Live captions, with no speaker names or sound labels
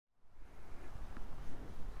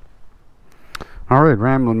Alright,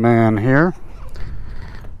 Ramblin' Man here.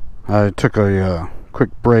 I took a quick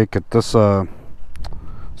break at this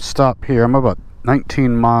stop here. I'm about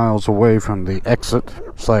 19 miles away from the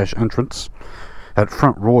exit/entrance at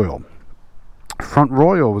Front Royal. Front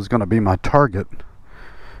Royal was going to be my target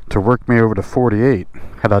to work me over to 48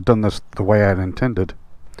 had I done this the way I'd intended.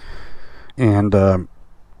 And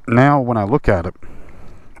now when I look at it,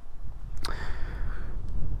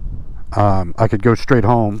 I could go straight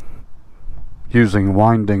home using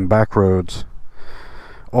winding back roads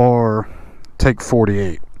or take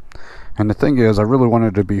 48. And the thing is, I really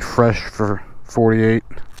wanted to be fresh for 48,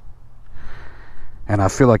 and I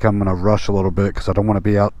feel like I'm gonna rush a little bit because I don't want to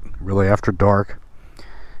be out really after dark,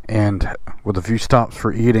 and with a few stops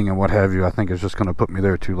for eating and what have you, I think it's just gonna put me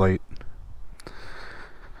there too late.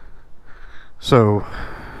 So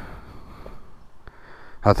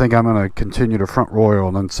I think I'm gonna continue to Front Royal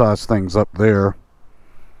and then size things up there,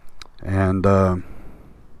 and that'll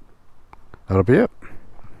be it.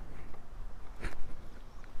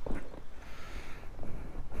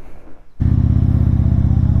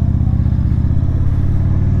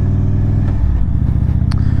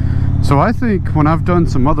 So I think when I've done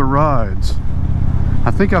some other rides, I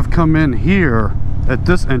think I've come in here at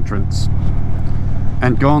this entrance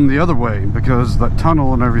and gone the other way, because that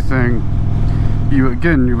tunnel and everything, you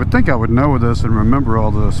would think I would know this and remember all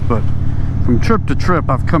this, but from trip to trip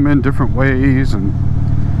I've come in different ways, and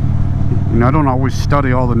I don't always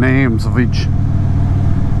study all the names of each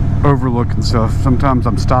overlook and stuff. Sometimes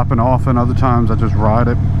I'm stopping off and other times I just ride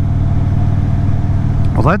it.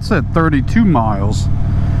 Well, that said 32 miles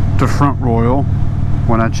to Front Royal.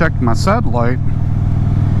 When I checked my satellite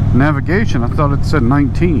navigation, I thought it said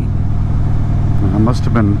 19. I must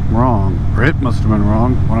have been wrong, or it must have been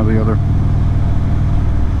wrong, one or the other.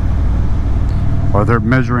 Or they're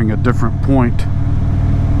measuring a different point.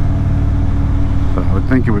 But I would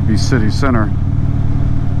think it would be city center.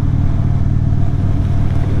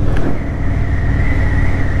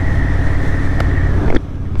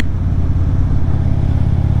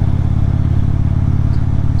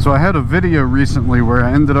 So I had a video recently where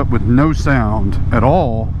I ended up with no sound at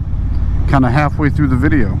all, kind of halfway through the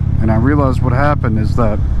video, and I realized what happened is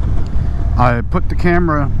that I put the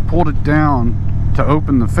camera, pulled it down to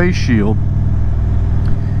open the face shield,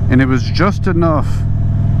 and it was just enough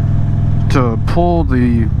to pull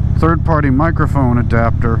the third-party microphone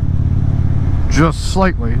adapter just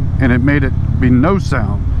slightly, and it made it be no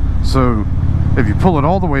sound. So if you pull it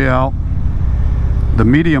all the way out, the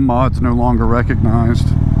media mod's no longer recognized,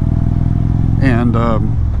 and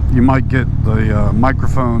you might get the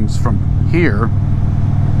microphones from here,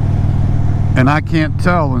 and I can't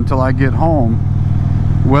tell until I get home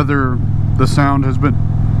whether the sound has been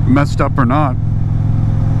messed up or not.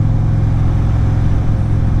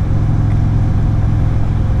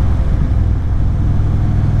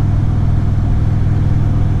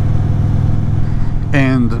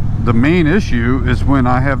 And the main issue is when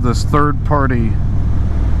I have this third-party,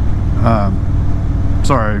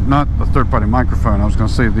 sorry, not the third-party microphone, I was going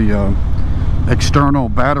to say the external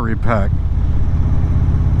battery pack.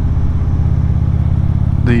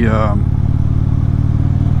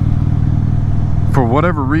 For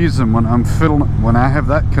whatever reason, when I have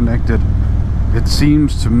that connected, it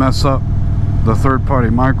seems to mess up the third-party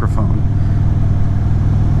microphone.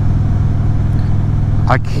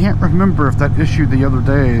 I can't remember if that issue the other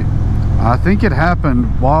day, I think it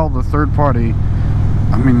happened while the third party,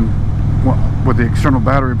 with the external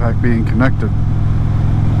battery pack being connected.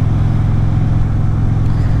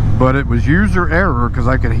 But it was user error because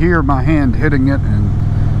I could hear my hand hitting it, and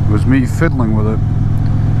it was me fiddling with it.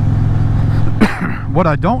 What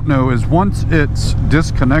I don't know is once it's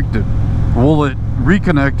disconnected, will it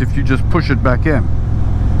reconnect if you just push it back in?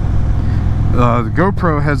 The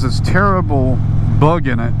GoPro has this terrible bug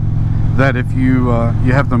in it that if you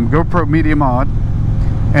have the GoPro Media Mod,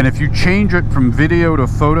 and if you change it from video to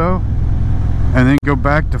photo and then go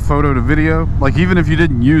back to photo to video, like even if you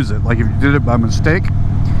didn't use it, like if you did it by mistake,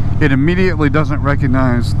 it immediately doesn't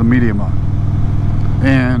recognize the Media Mod,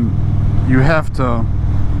 and you have to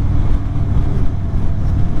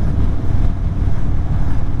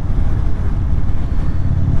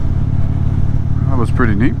that was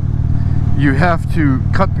pretty neat. You have to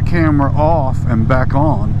cut the camera off and back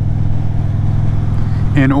on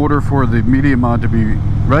in order for the Media Mod to be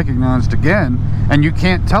recognized again, and you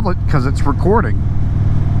can't tell it because it's recording.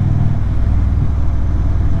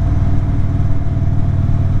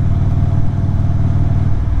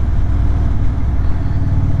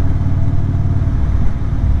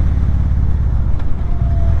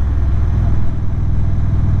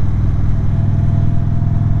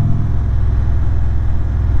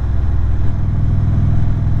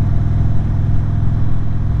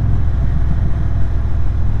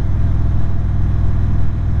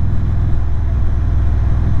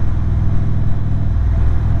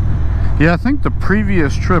 Yeah, I think the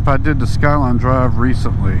previous trip I did to Skyline Drive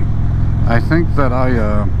recently, I think that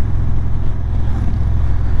I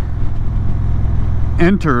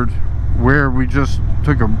entered where we just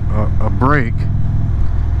took a break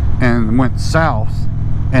and went south,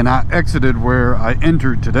 and I exited where I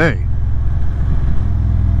entered today.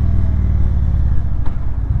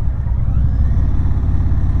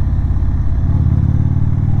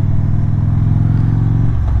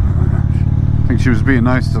 I think she was being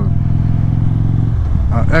nice to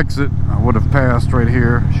exit. I would have passed right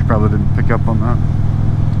here. She probably didn't pick up on that.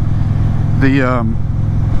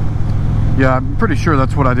 Yeah, I'm pretty sure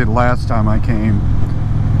that's what I did last time I came,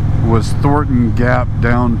 was Thornton Gap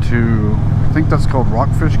down to, I think that's called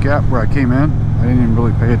Rockfish Gap, where I came in. I didn't even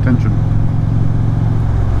really pay attention.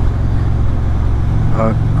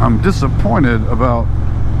 I'm disappointed about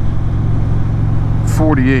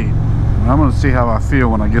 48. I'm going to see how I feel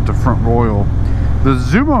when I get to Front Royal. The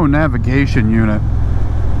Zumo navigation unit,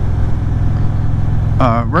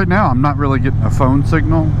 right now I'm not really getting a phone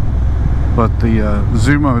signal, but the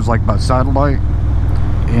Zumo is like by satellite,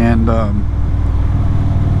 and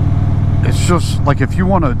it's just like if you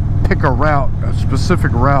want to pick a route, a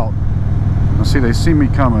specific route. See, they see me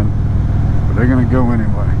coming, but they're going to go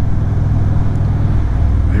anyway.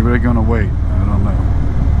 Maybe they're going to wait. I don't know.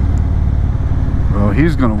 Well,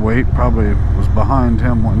 he's going to wait. Probably was behind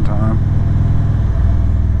him one time.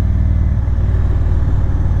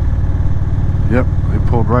 Yep, they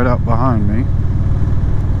pulled right out behind me.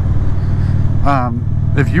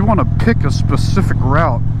 If you want to pick a specific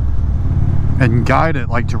route and guide it,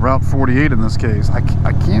 like to Route 48 in this case, I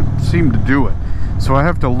can't seem to do it. So I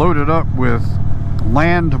have to load it up with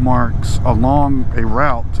landmarks along a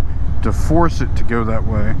route to force it to go that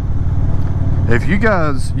way. If you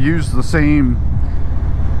guys use the same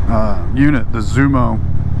unit, the Zumo,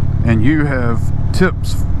 and you have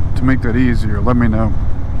tips to make that easier, let me know.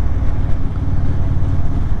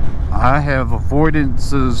 I have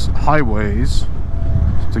avoidances highways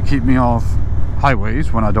to keep me off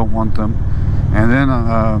highways when I don't want them, and then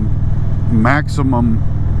maximum,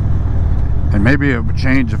 and maybe it would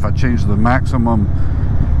change if I change the maximum,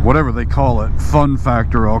 whatever they call it, fun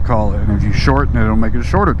factor I'll call it, and if you shorten it, it'll make it a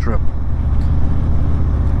shorter trip.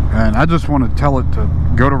 And I just want to tell it to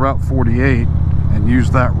go to Route 48 and use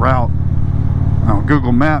that route. On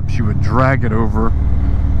Google Maps you would drag it over.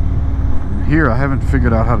 Here I haven't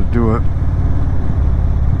figured out how to do it.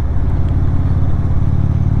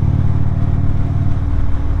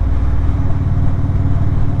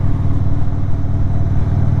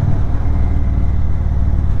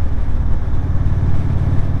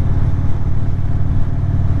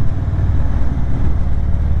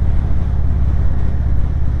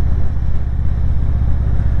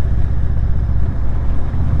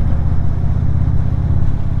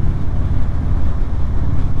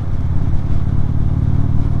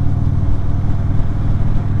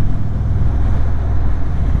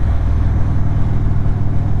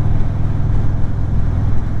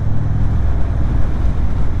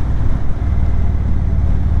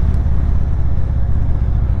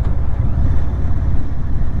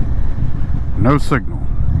 No signal.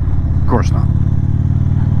 Of course not.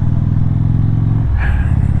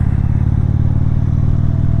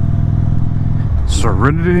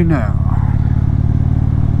 Serenity now.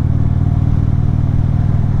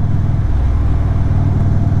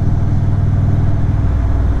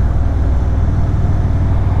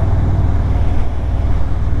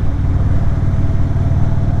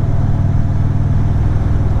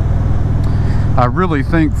 I really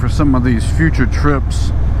think for some of these future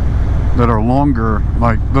trips that are longer,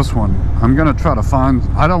 like this one, I'm gonna try to find,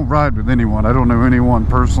 I don't ride with anyone, I don't know anyone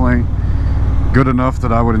personally good enough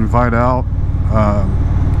that I would invite out.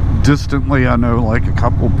 Distantly I know like a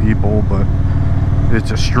couple people, but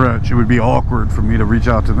it's a stretch. It would be awkward for me to reach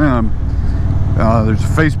out to them. There's a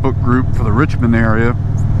Facebook group for the Richmond area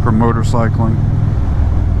for motorcycling,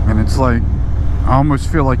 and it's like, I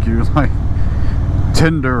almost feel like you're like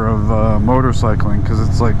Tinder of motorcycling, because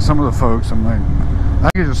it's like some of the folks, I'm like, I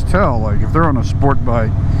can just tell, like, if they're on a sport bike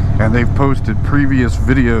and they've posted previous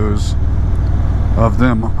videos of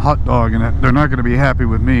them hot dogging it, they're not going to be happy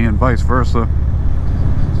with me, and vice versa.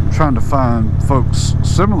 So I'm trying to find folks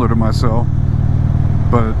similar to myself,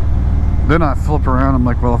 but then I flip around, I'm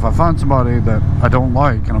like, well, if I find somebody that I don't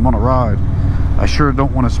like and I'm on a ride, I sure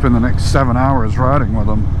don't want to spend the next 7 hours riding with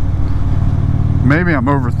them. Maybe I'm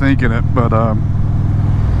overthinking it, but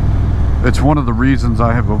it's one of the reasons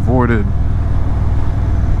I have avoided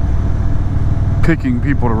picking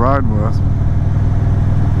people to ride with,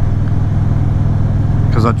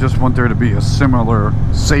 because I just want there to be a similar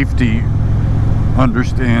safety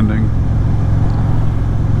understanding.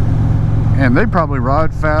 And they probably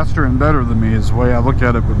ride faster and better than me is the way I look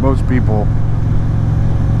at it with most people.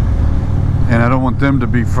 And I don't want them to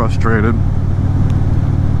be frustrated.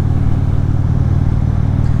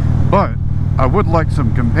 But I would like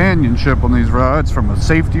some companionship on these rides from a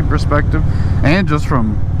safety perspective, and just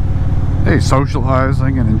from, hey,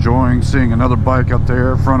 socializing and enjoying seeing another bike up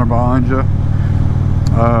there, front or behind you.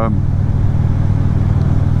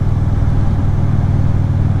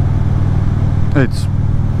 It's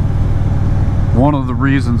one of the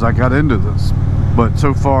reasons I got into this. But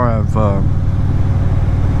so far I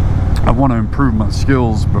want to improve my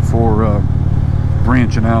skills before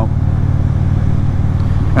branching out.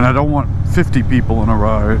 And I don't want 50 people in a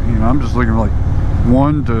ride. You know, I'm just looking for like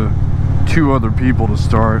 1 to 2 other people to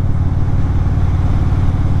start.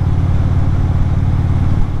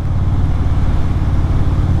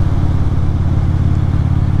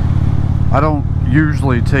 I don't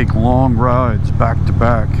usually take long rides back to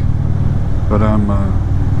back, but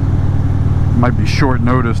might be short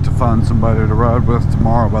notice to find somebody to ride with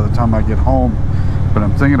tomorrow by the time I get home. But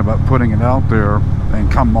I'm thinking about putting it out there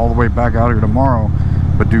and come all the way back out here tomorrow,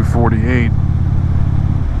 but do 48.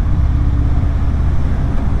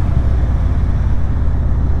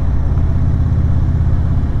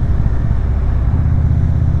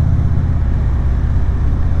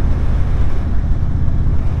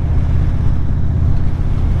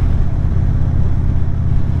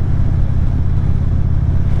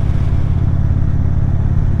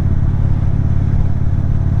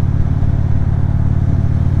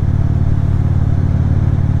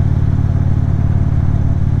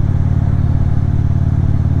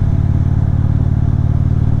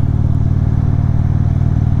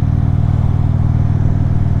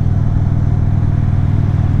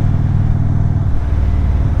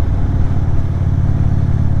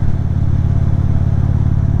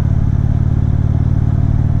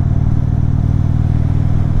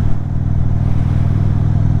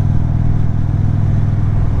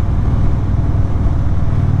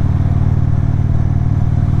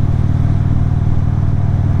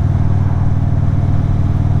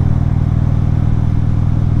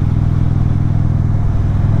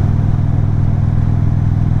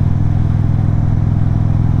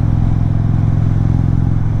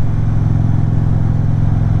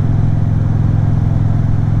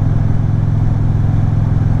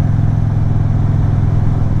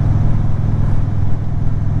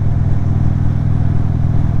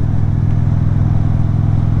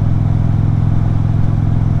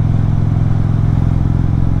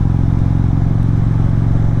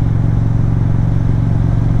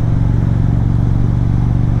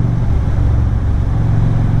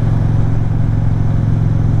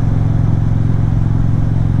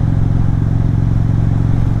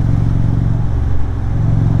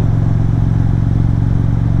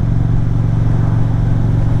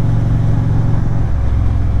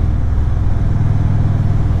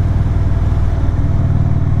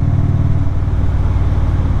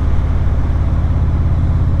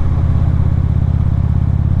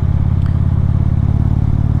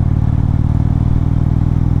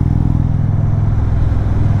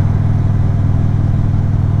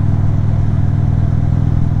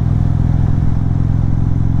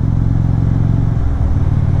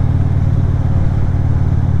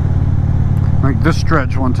 This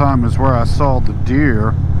stretch one time is where I saw the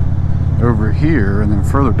deer over here, and then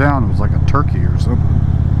further down it was like a turkey or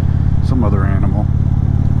something, some other animal.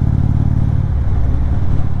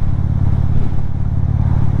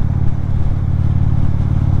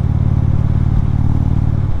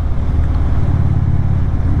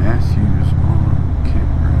 Matthews on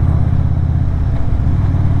campground.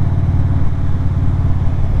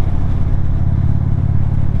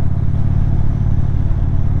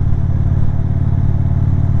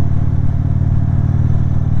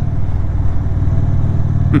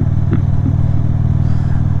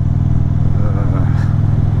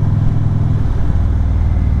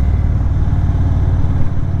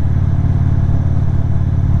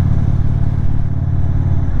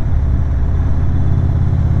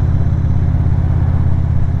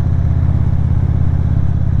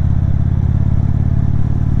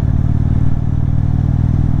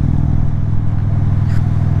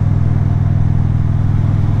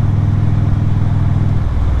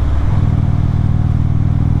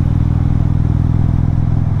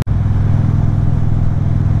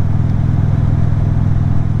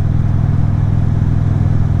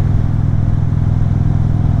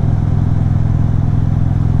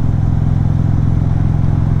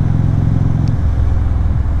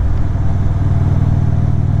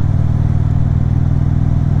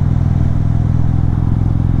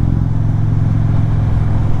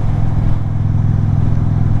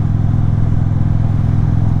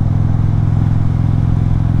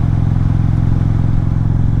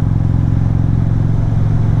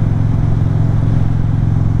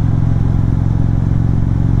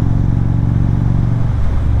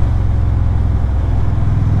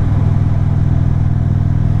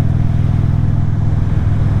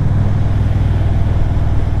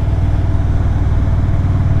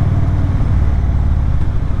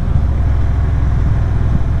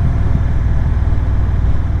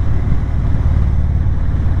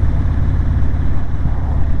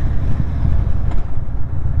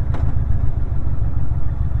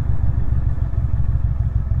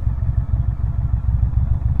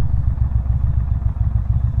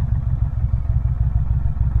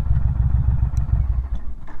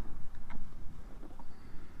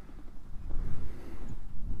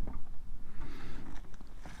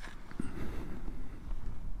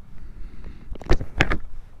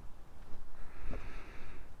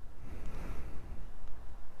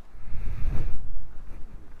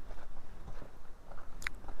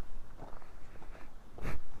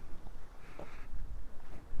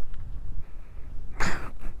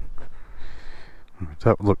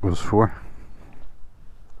 that look was for.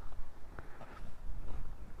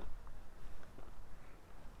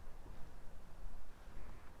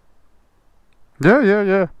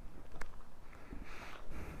 Yeah.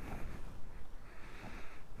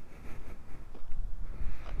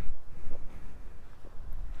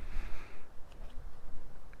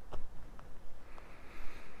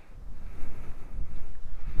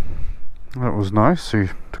 That was nice. He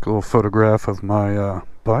took a little photograph of my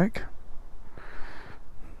bike.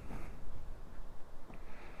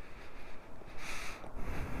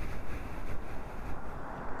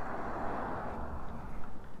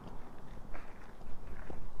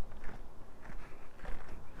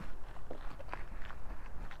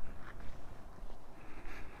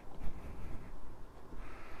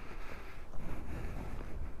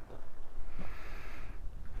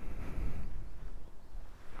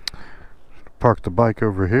 Parked the bike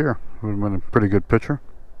over here. Would have been a pretty good picture.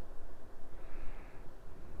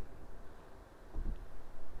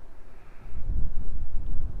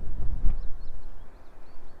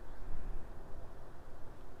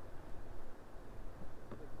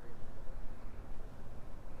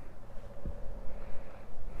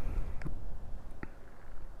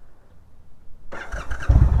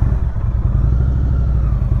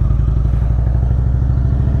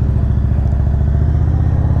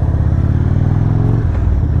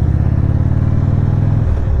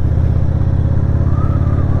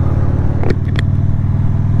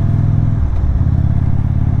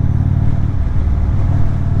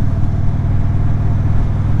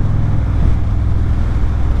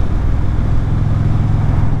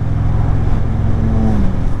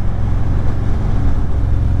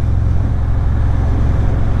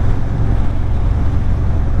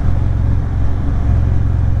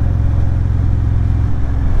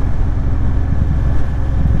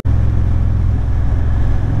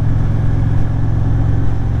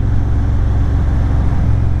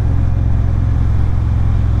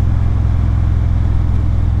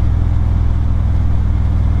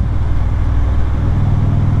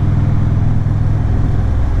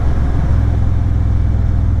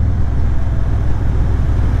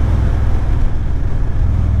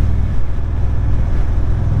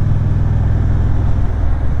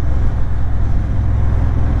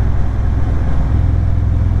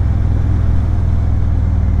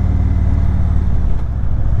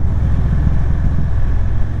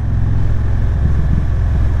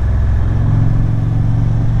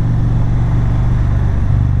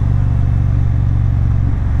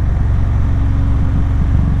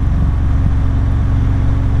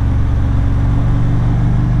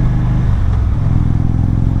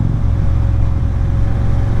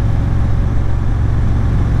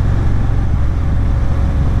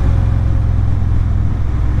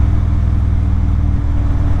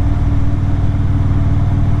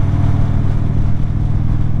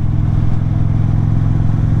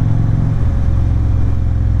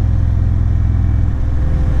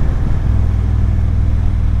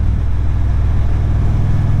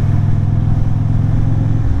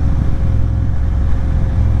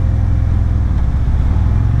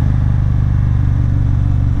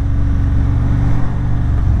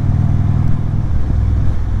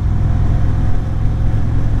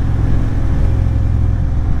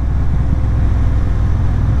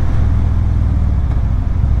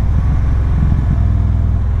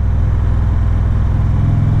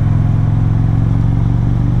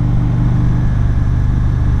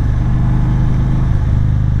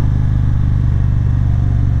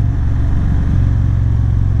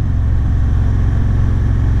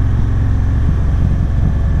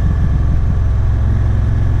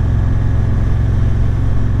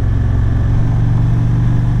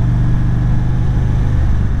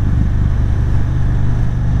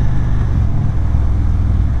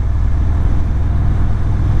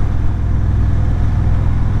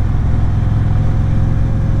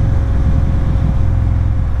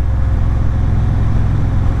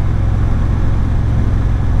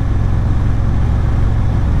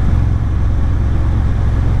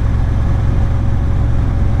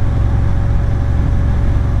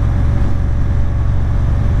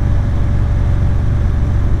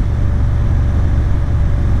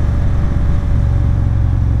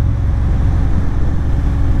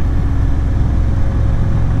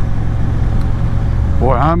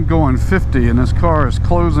 I'm going 50 and this car is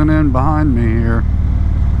closing in behind me here.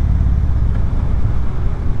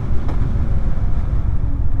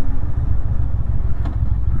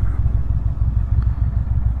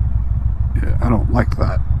 Yeah, I don't like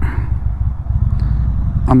that.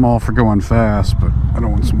 I'm all for going fast, but I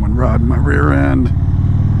don't want someone riding my rear end.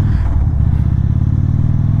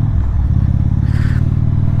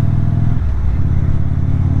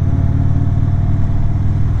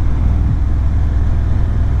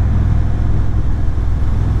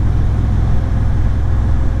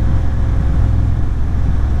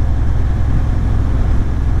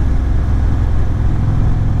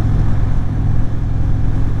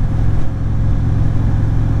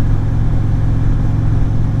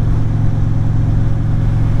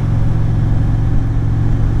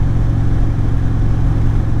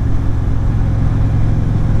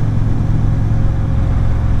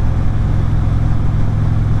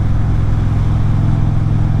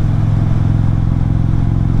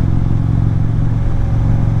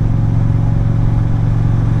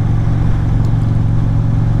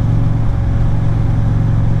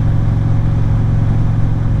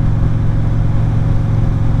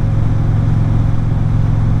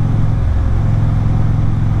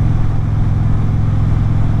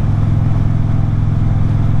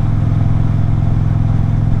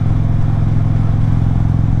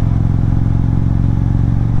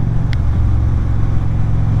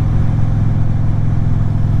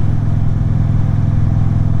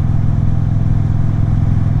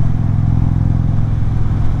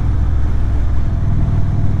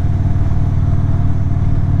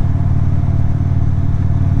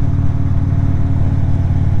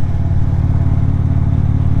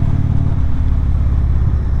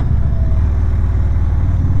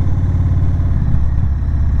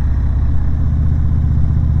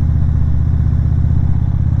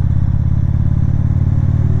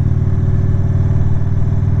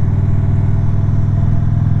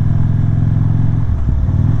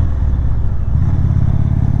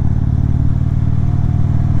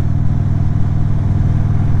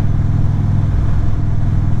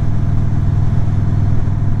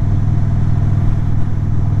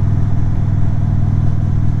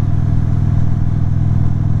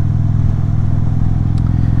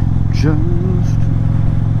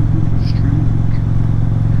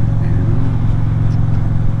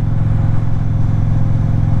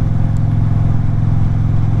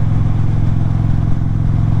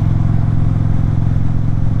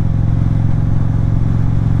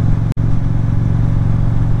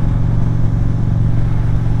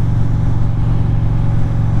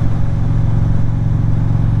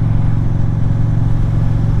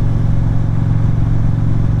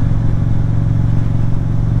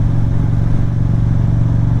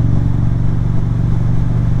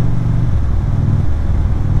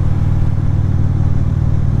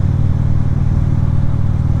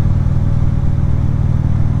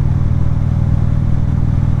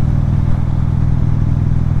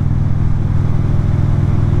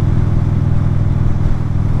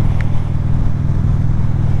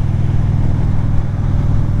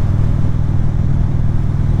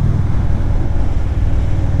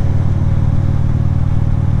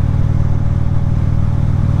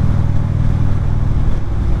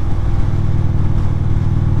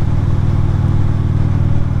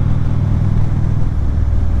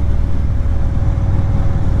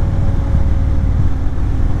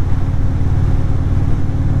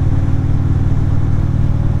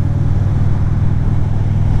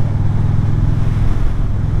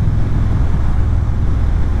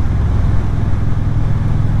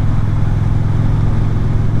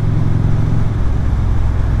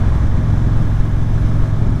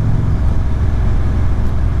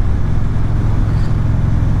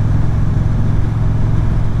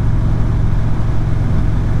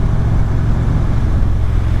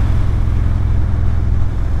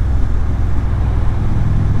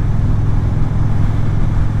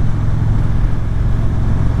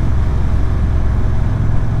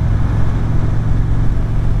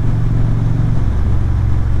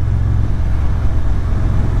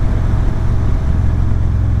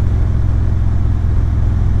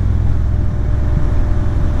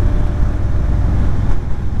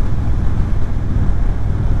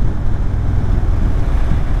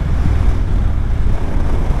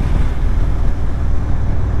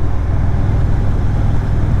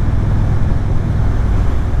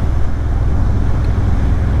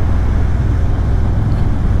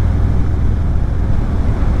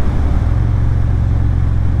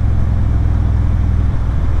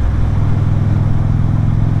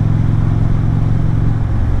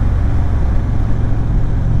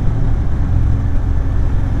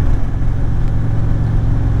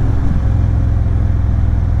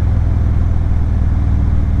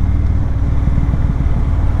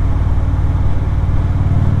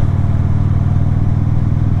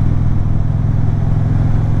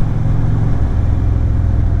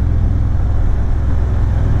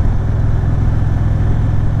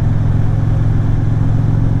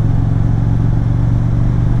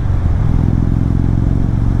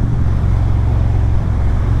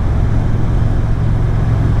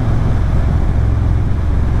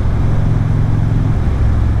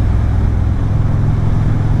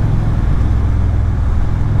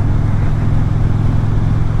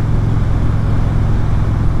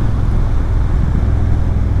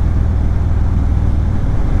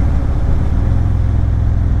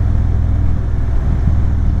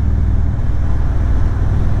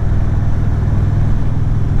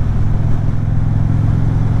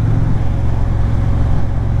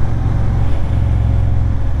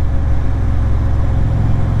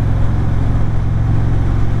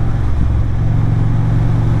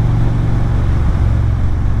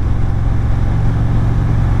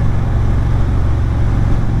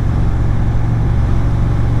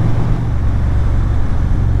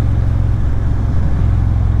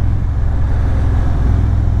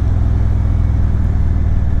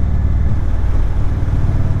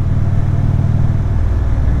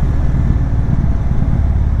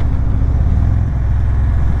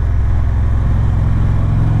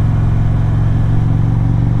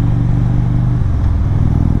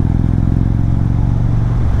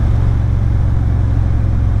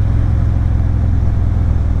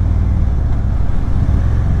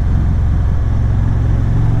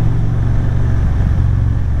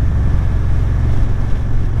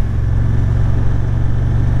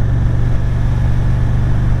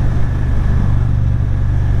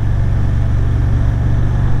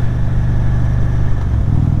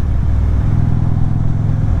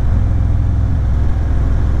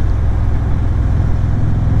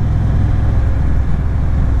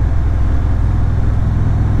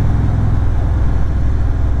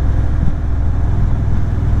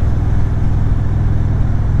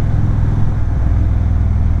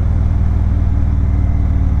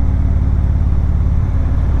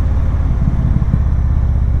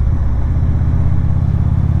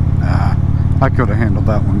 could have handled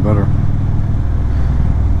that one better.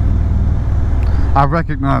 I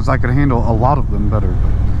recognize I could handle a lot of them better,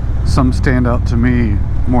 but some stand out to me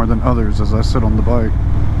more than others as I sit on the bike.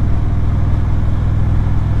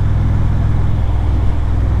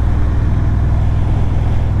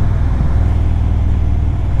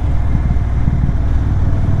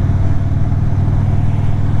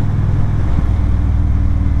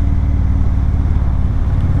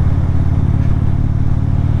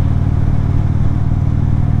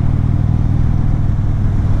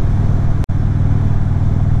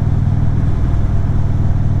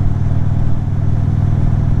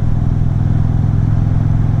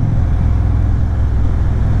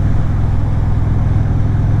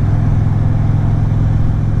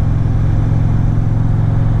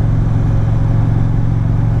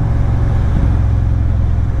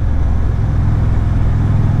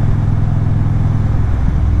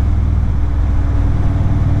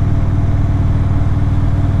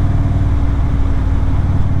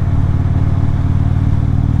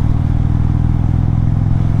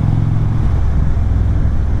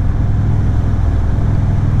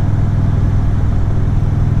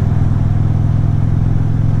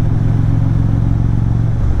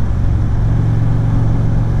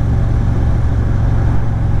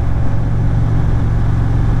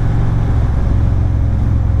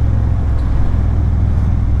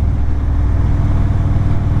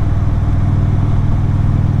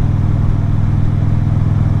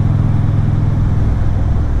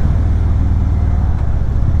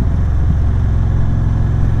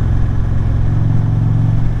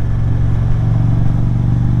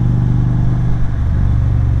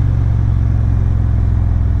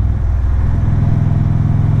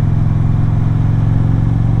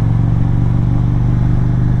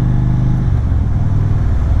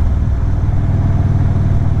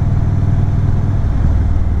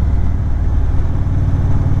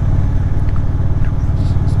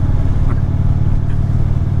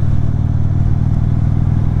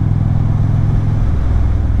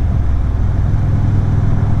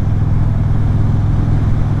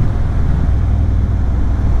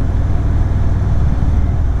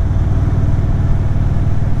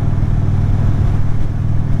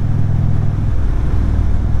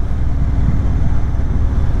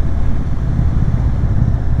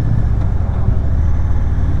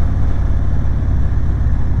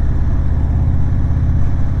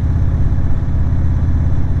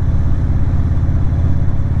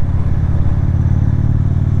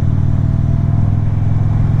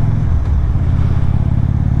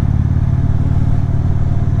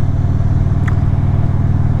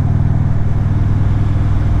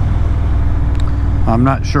 I'm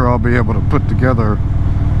not sure I'll be able to put together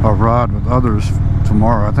a ride with others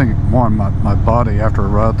tomorrow. I think, one, my body after a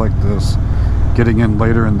ride like this, getting in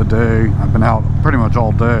later in the day, I've been out pretty much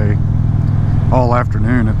all day, all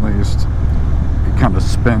afternoon at least, kind of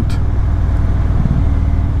spent.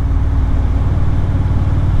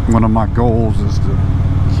 One of my goals is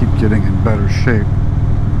to keep getting in better shape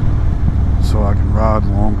so I can ride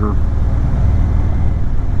longer.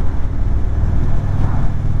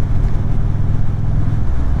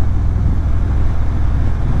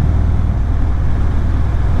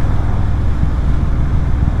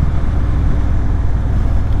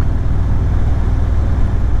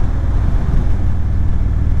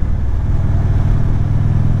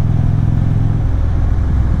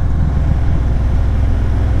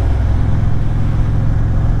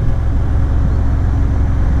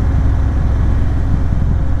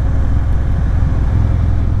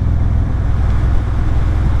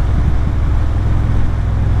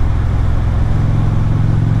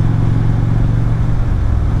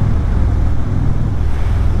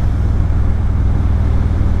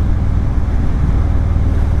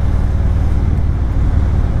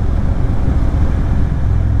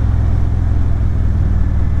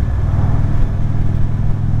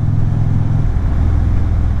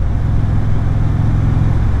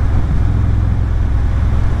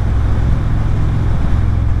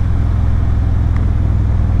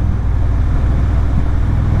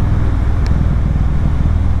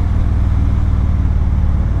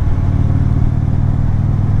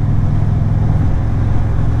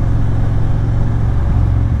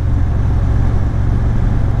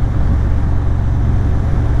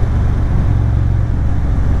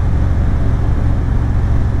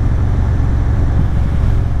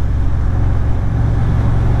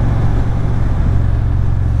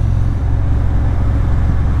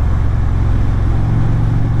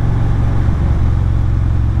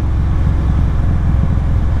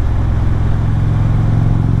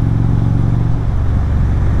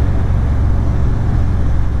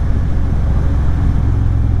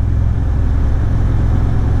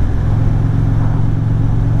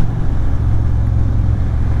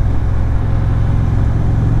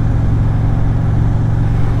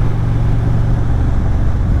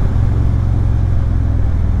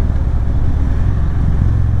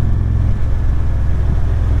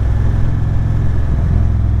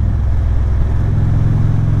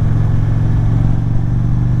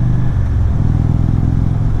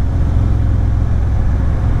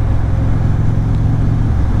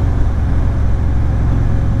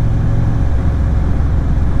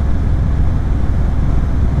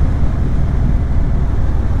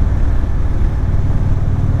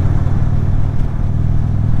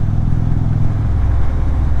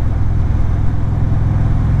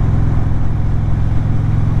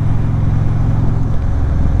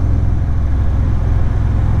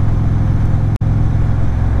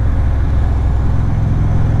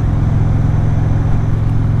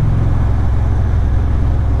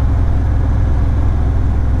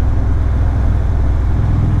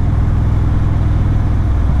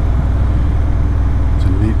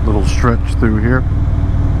 stretch through here.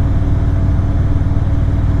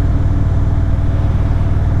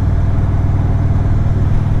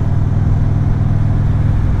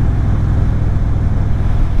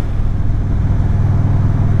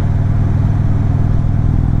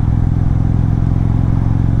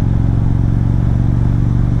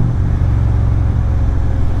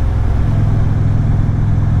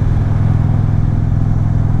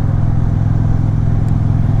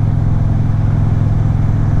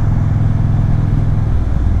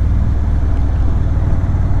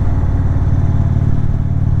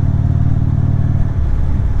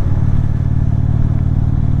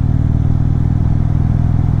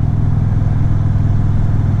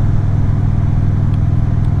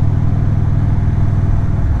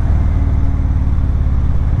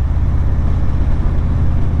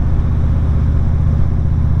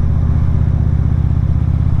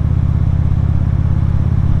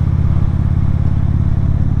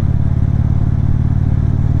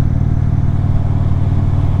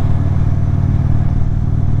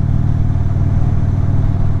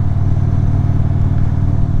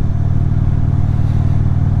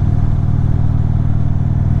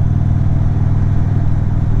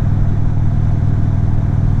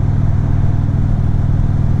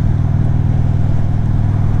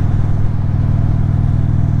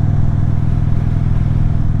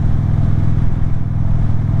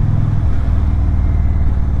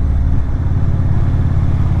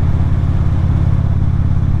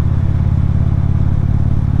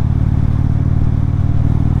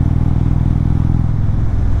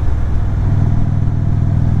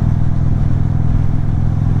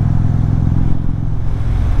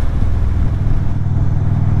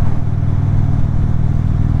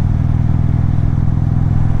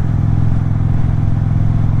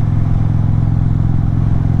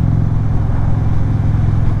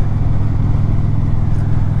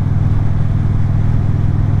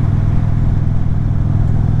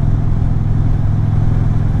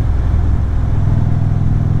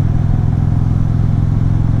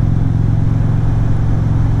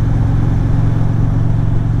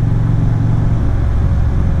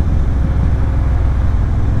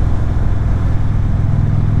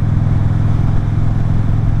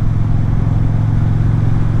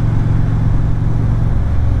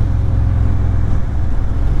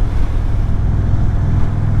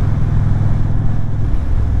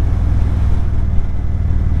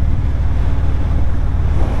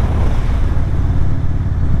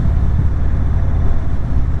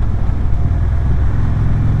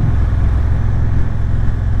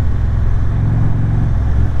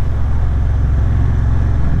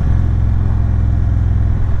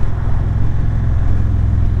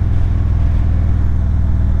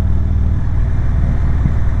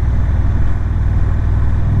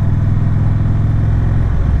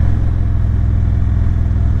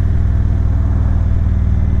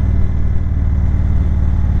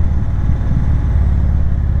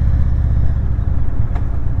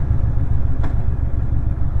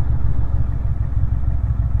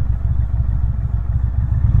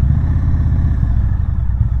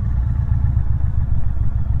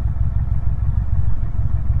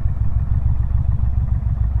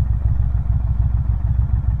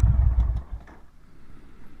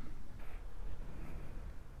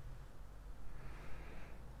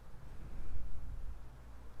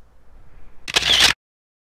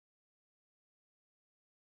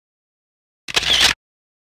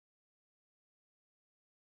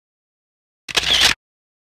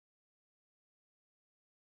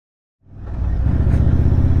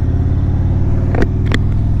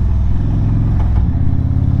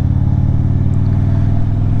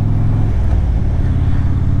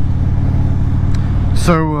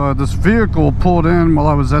 So this vehicle pulled in while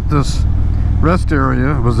I was at this rest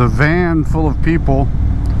area. It was a van full of people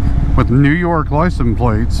with New York license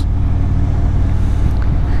plates,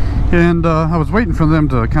 and I was waiting for them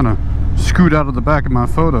to kind of scoot out of the back of my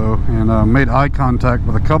photo, and made eye contact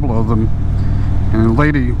with a couple of them, and a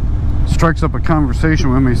lady strikes up a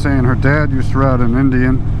conversation with me saying her dad used to ride an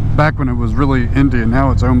Indian back when it was really Indian.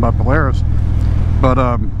 Now it's owned by Polaris,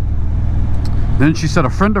 but then she said a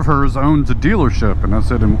friend of hers owns a dealership, and I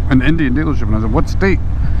said an Indian dealership, and I said, what state?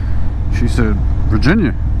 She said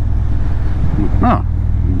Virginia. Oh,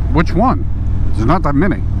 which one? There's not that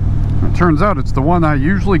many. It turns out it's the one I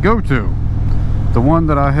usually go to, the one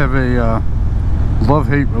that I have a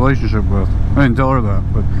love-hate relationship with. I didn't tell her that,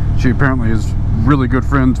 but she apparently is really good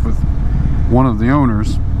friends with one of the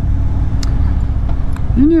owners.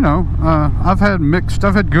 And you know, I've had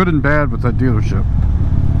good and bad with that dealership,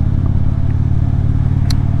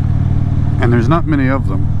 and there's not many of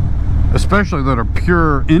them. especially that are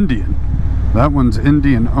pure Indian. That one's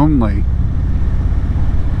Indian only.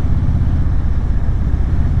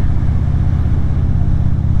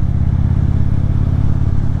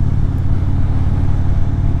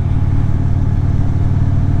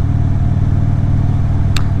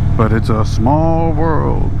 But it's a small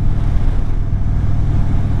world.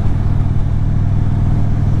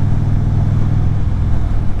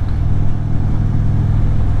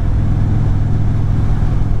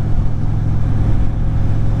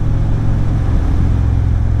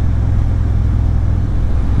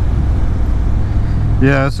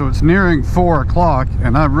 Yeah, so it's nearing 4 o'clock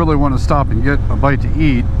and I really want to stop and get a bite to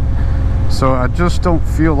eat. So I just don't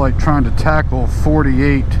feel like trying to tackle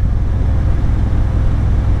 48.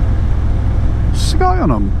 What's the guy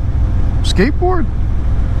on a skateboard?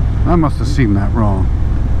 I must have seen that wrong.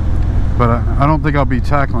 But I don't think I'll be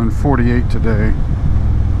tackling 48 today.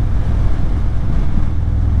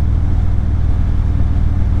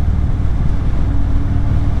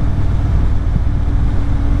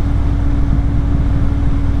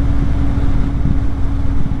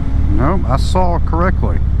 Nope, I saw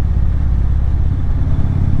correctly.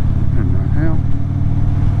 In the hell?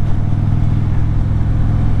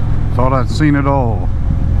 Thought I'd seen it all.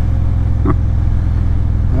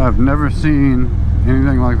 I've never seen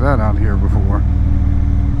anything like that out here before.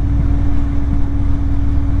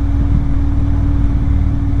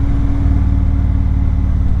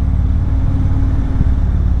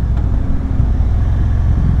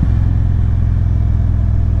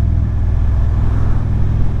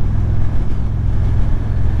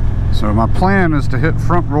 So my plan is to hit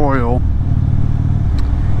Front Royal,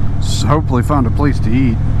 hopefully find a place to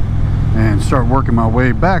eat, and start working my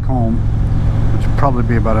way back home, which would probably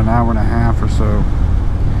be about an hour and a half or so.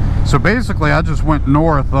 So basically I just went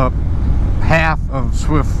north up half of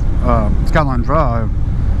Skyline Drive,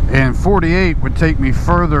 and 48 would take me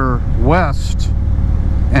further west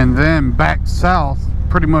and then back south,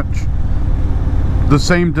 pretty much the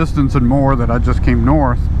same distance and more that I just came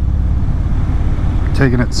north,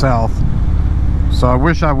 taking it south. So I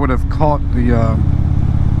wish I would have caught the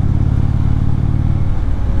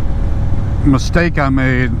mistake I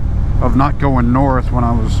made of not going north when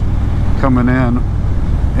I was coming in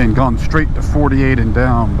and gone straight to 48 and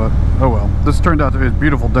down, but oh well. This turned out to be a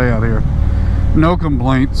beautiful day out here. No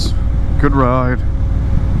complaints. Good ride.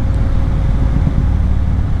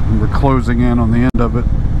 And we're closing in on the end of it,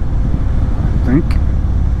 I think.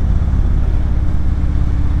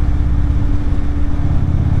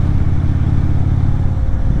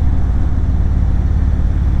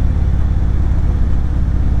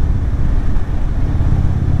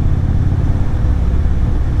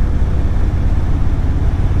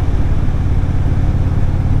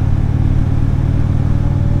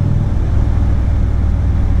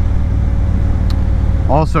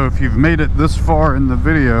 Also, if you've made it this far in the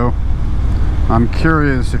video, I'm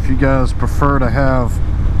curious if you guys prefer to have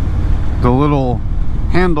the little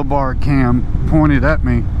handlebar cam pointed at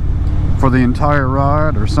me for the entire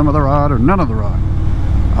ride, or some of the ride, or none of the ride.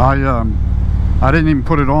 I didn't even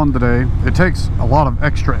put it on today. It takes a lot of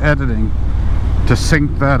extra editing to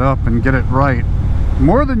sync that up and get it right,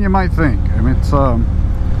 more than you might think. I mean, it's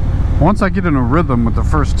once I get in a rhythm with the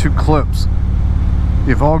first 2 clips,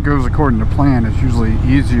 if all goes according to plan, it's usually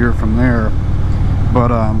easier from there.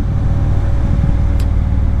 But I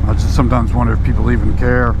just sometimes wonder if people even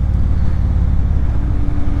care.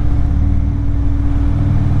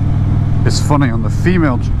 It's funny, on the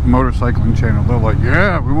female motorcycling channel, they're like,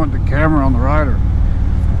 yeah, we want the camera on the rider.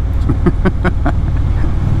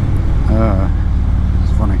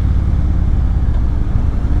 It's funny.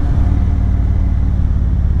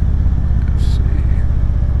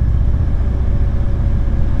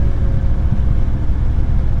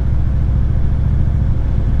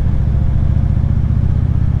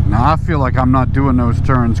 I feel like I'm not doing those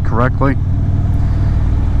turns correctly,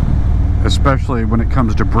 especially when it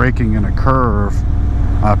comes to braking in a curve.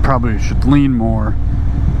 I probably should lean more.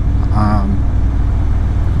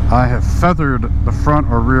 I have feathered the front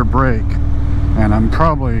or rear brake, and I'm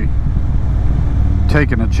probably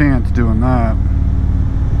taking a chance doing that.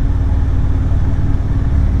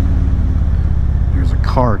 There's a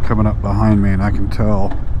car coming up behind me, and I can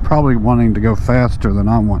tell, probably wanting to go faster than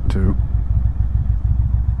I want to.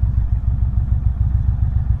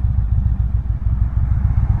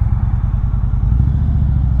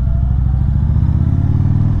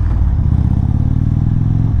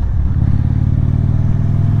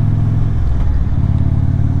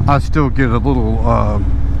 I still get a little, I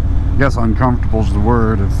guess uncomfortable is the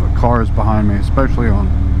word, if a car is behind me, especially on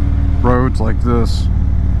roads like this.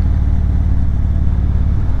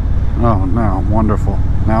 Oh, now, wonderful.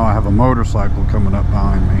 Now I have a motorcycle coming up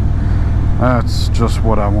behind me. That's just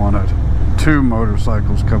what I wanted. 2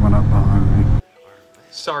 motorcycles coming up behind me.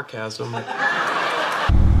 Sarcasm.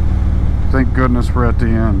 Thank goodness we're at the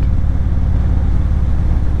end.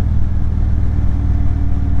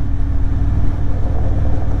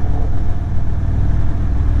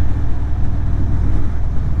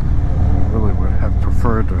 I really would have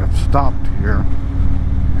preferred to have stopped here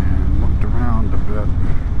and looked around a bit.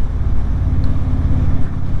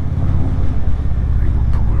 I think we'll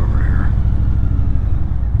pull over here.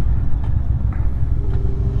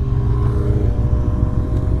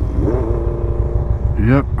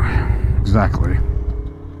 Yep, exactly.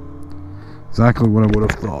 Exactly what I would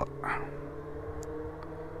have thought.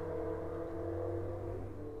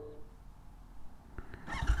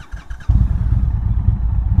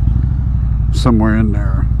 Somewhere in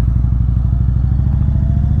there.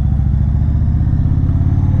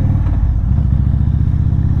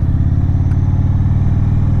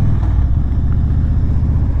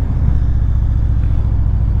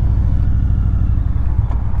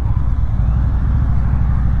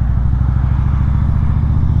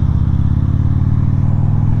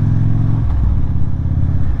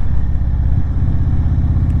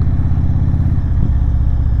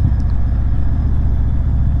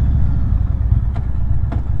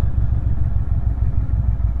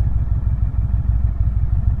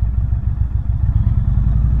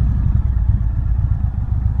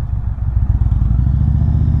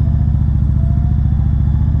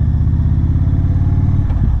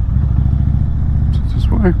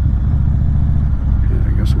 Yeah,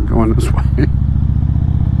 I guess I'm going this way.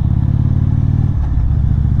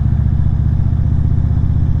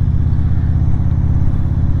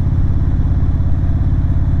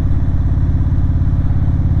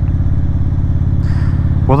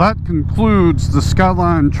 Well, that concludes the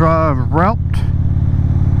Skyline Drive route.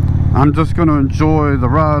 I'm just going to enjoy the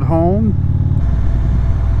ride home.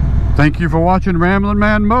 Thank you for watching Ramblin'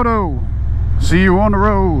 Man Moto. See you on the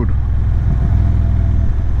road.